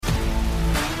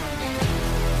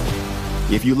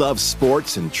If you love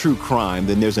sports and true crime,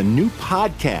 then there's a new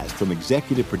podcast from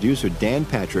executive producer Dan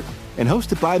Patrick and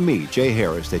hosted by me, Jay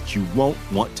Harris, that you won't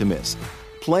want to miss.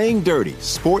 Playing Dirty: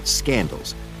 Sports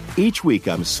Scandals. Each week,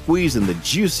 I'm squeezing the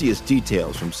juiciest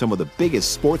details from some of the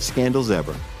biggest sports scandals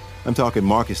ever. I'm talking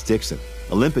Marcus Dixon,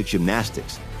 Olympic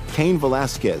gymnastics, Cain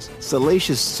Velasquez,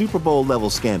 salacious Super Bowl-level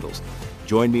scandals.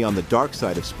 Join me on the dark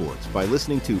side of sports by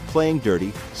listening to Playing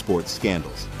Dirty: Sports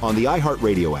Scandals on the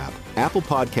iHeartRadio app, Apple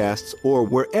Podcasts, or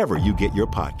wherever you get your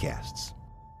podcasts.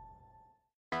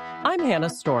 I'm Hannah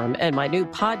Storm, and my new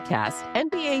podcast,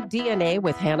 NBA DNA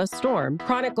with Hannah Storm,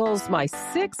 chronicles my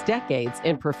 6 decades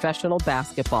in professional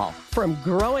basketball. From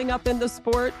growing up in the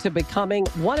sport to becoming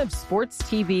one of sports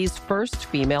TV's first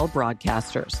female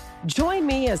broadcasters. Join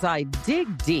me as I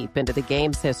dig deep into the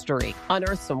game's history,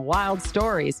 unearth some wild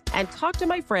stories, and talk to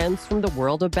my friends from the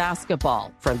world of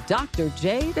basketball, from Dr.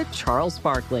 J to Charles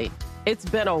Barkley. It's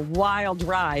been a wild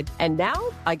ride, and now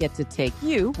I get to take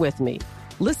you with me.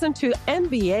 Listen to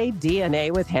NBA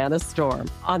DNA with Hannah Storm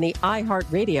on the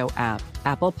iHeartRadio app,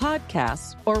 Apple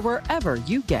Podcasts, or wherever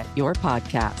you get your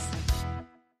podcasts.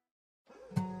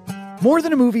 More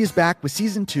Than a Movie is back with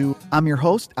Season 2. I'm your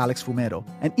host, Alex Fumero,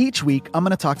 and each week I'm going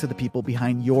to talk to the people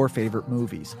behind your favorite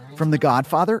movies. From The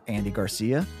Godfather, Andy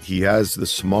Garcia. He has the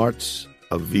smarts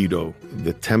of Vito,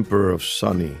 the temper of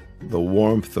Sonny, the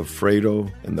warmth of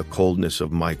Fredo, and the coldness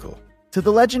of Michael. To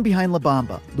the legend behind La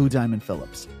Bamba, Lou Diamond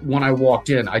Phillips. When I walked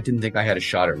in, I didn't think I had a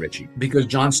shot at Richie because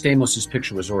John Stamos'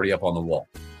 picture was already up on the wall.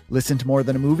 Listen to More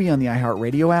Than a Movie on the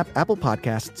iHeartRadio app, Apple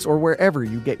Podcasts, or wherever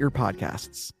you get your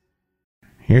podcasts.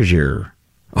 Here's your...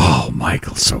 Oh,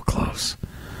 Michael, so close.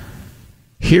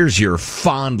 Here's your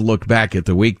fond look back at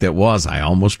the week that was. I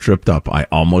almost tripped up. I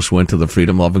almost went to the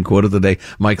Freedom Loving quote of the day.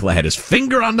 Michael had his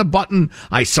finger on the button.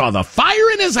 I saw the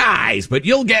fire in his eyes, but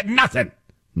you'll get nothing.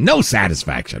 No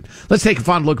satisfaction. Let's take a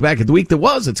fond look back at the week that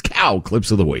was. It's Cow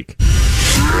Clips of the Week. 3,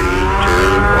 2, 1,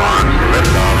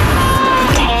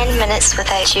 10 minutes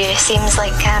without you seems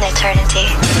like an eternity.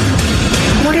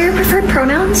 What are your preferred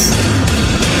pronouns?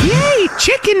 Yay,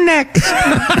 chicken neck.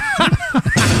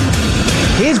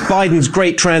 Here's Biden's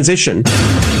great transition.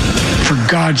 For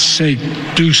God's sake,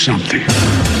 do something.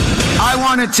 I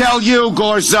want to tell you,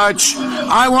 Gorsuch.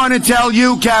 I want to tell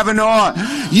you, Kavanaugh.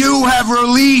 You have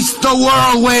released the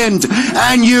whirlwind,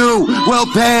 and you will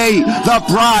pay the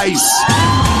price.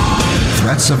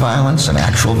 Threats of violence and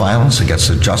actual violence against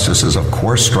the justices, of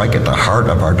course, strike at the heart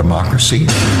of our democracy.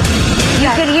 You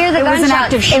could hear the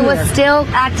gunshot. It was still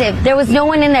active. There was no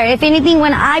one in there. If anything,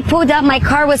 when I pulled up, my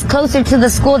car was closer to the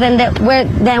school than where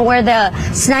the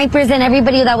snipers and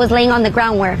everybody that was laying on the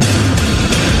ground were.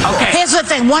 Okay. Here's the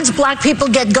thing. Once black people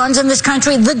get guns in this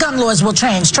country, the gun laws will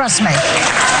change. Trust me.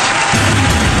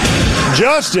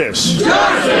 Justice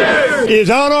is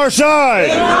on our side.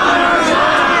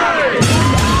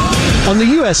 On the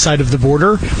U.S. side of the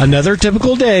border, another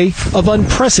typical day of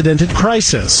unprecedented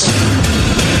crisis.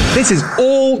 This is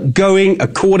all going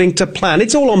according to plan.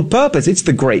 It's all on purpose. It's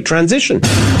the great transition.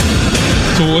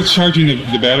 So what's charging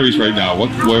the batteries right now?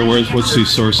 What's the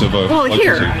source of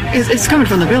It's coming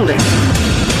from the building.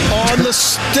 On the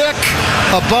stick,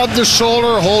 above the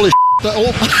shoulder. Holy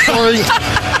oh, sorry.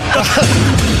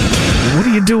 What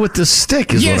do you do with the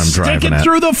stick is what I'm driving at. Stick it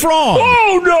through the frog.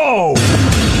 Oh, no!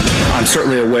 I'm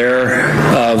certainly aware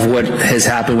of what has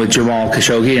happened with Jamal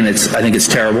Khashoggi, and I think it's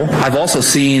terrible. I've also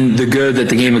seen the good that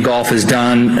the game of golf has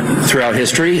done throughout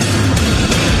history.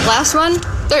 Last one,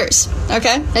 theirs.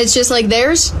 Okay? It's just like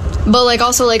theirs, but like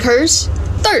also like hers.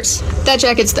 Theirs. That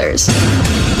jacket's theirs.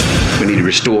 We need to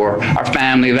restore our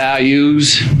family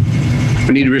values.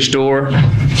 We need to restore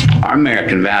our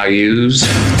American values.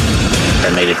 I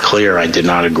made it clear I did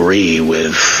not agree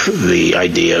with the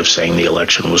idea of saying the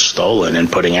election was stolen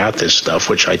and putting out this stuff,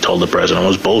 which I told the president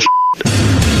was bullshit.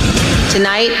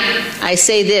 Tonight, I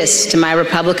say this to my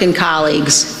Republican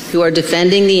colleagues who are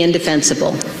defending the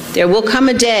indefensible. There will come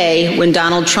a day when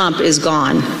Donald Trump is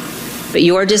gone, but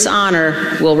your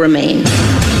dishonor will remain.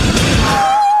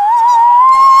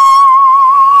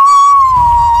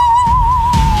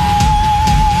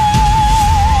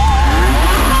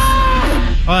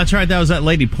 Oh, that's right. That was that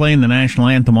lady playing the national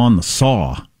anthem on the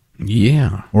saw.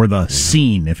 Yeah. Or the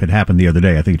scene, if it happened the other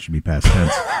day. I think it should be past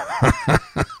tense.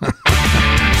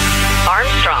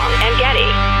 Armstrong and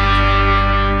Getty.